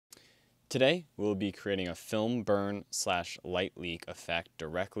Today, we'll be creating a film burn / light leak effect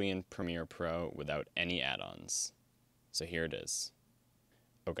directly in Premiere Pro without any add-ons. So here it is.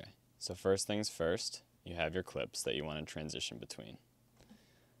 Okay, so first things first, you have your clips that you want to transition between.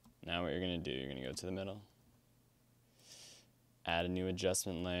 Now what you're going to do, you're going to go to the middle, add a new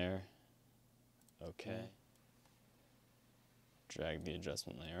adjustment layer, okay, drag the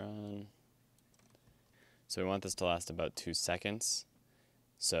adjustment layer on. So we want this to last about 2 seconds.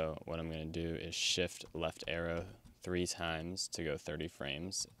 So what I'm going to do is shift left arrow 3 times to go 30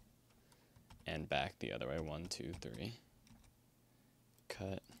 frames and back the other way, 1, 2, 3.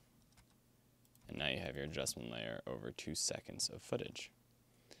 Cut. And now you have your adjustment layer over 2 seconds of footage.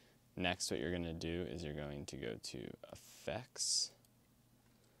 Next, what you're going to do is you're going to go to Effects,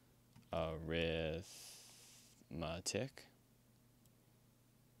 Arithmetic,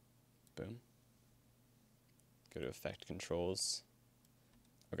 boom. Go to Effect Controls.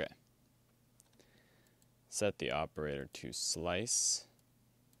 Okay. Set the operator to slice.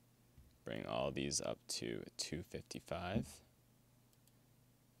 Bring all these up to 255.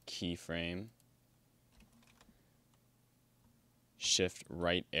 Keyframe. Shift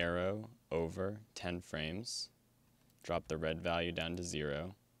right arrow over 10 frames. Drop the red value down to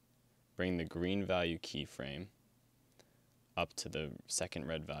 0. Bring the green value keyframe up to the second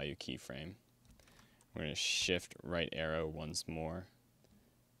red value keyframe. We're going to shift right arrow once more.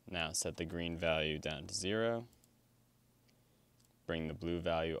 Now set the green value down to 0. Bring the blue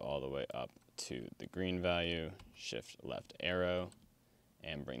value all the way up to the green value. Shift left arrow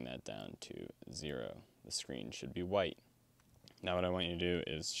and bring that down to 0. The screen should be white. Now what I want you to do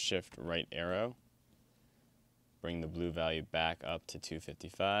is shift right arrow. Bring the blue value back up to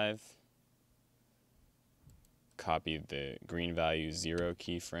 255. Copy the green value 0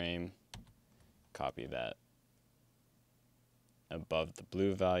 keyframe. Copy that above the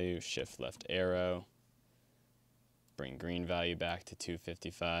blue value, shift left arrow, bring green value back to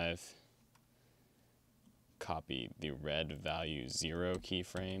 255, copy the red value 0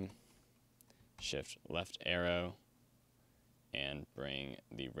 keyframe, shift left arrow, and bring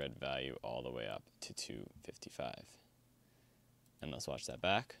the red value all the way up to 255. And let's watch that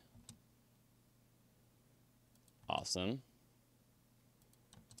back. Awesome.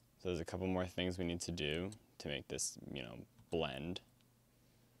 So there's a couple more things we need to do to make this, blend.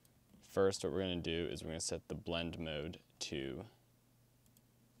 First, what we're going to do is we're going to set the blend mode to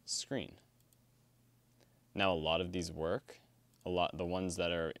screen. Now a lot of these work. The ones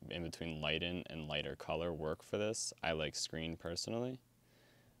that are in between lighten and lighter color work for this. I like screen personally.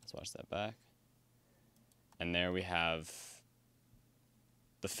 Let's watch that back. And there we have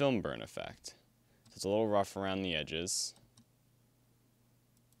the film burn effect. So it's a little rough around the edges,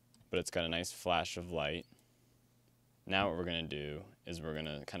 but it's got a nice flash of light. Now what we're going to do is we're going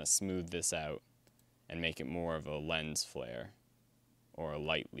to kind of smooth this out and make it more of a lens flare or a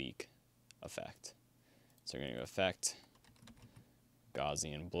light leak effect. So we're going to go Effect,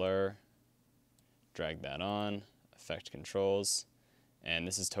 Gaussian Blur, drag that on, Effect Controls, and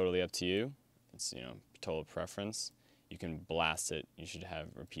this is totally up to you. It's total preference. You can blast it. You should have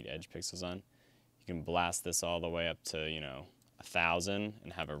repeat edge pixels on. You can blast this all the way up to 1,000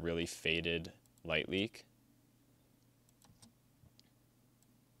 and have a really faded light leak.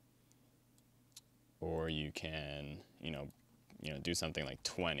 Or you can, do something like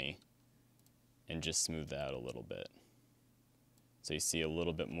 20 and just smooth that out a little bit. So you see a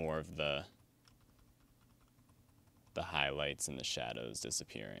little bit more of the highlights and the shadows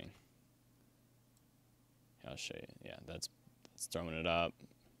disappearing. I'll show you. Yeah, that's throwing it up,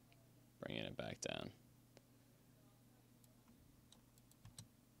 bringing it back down.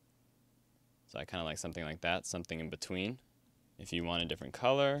 So I kind of like something like that, something in between. If you want a different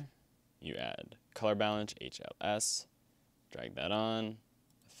color, you add color balance, HLS, drag that on,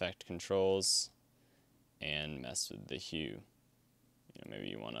 Effect Controls, and mess with the hue. Maybe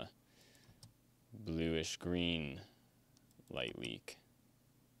you want a bluish green light leak.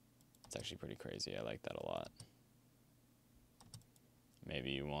 It's actually pretty crazy. I like that a lot.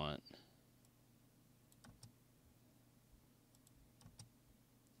 Maybe you want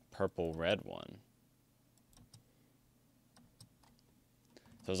purple red one.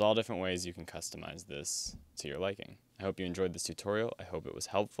 So there's all different ways you can customize this to your liking. I hope you enjoyed this tutorial. I hope it was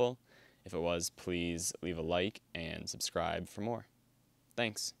helpful. If it was, please leave a like and subscribe for more.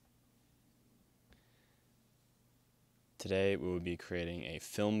 Thanks. Today we will be creating a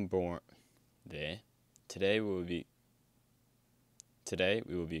film burn. Today we will be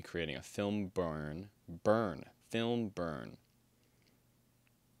creating a film burn.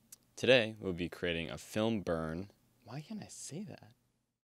 Today we'll be creating a film burn. Why can't I say that?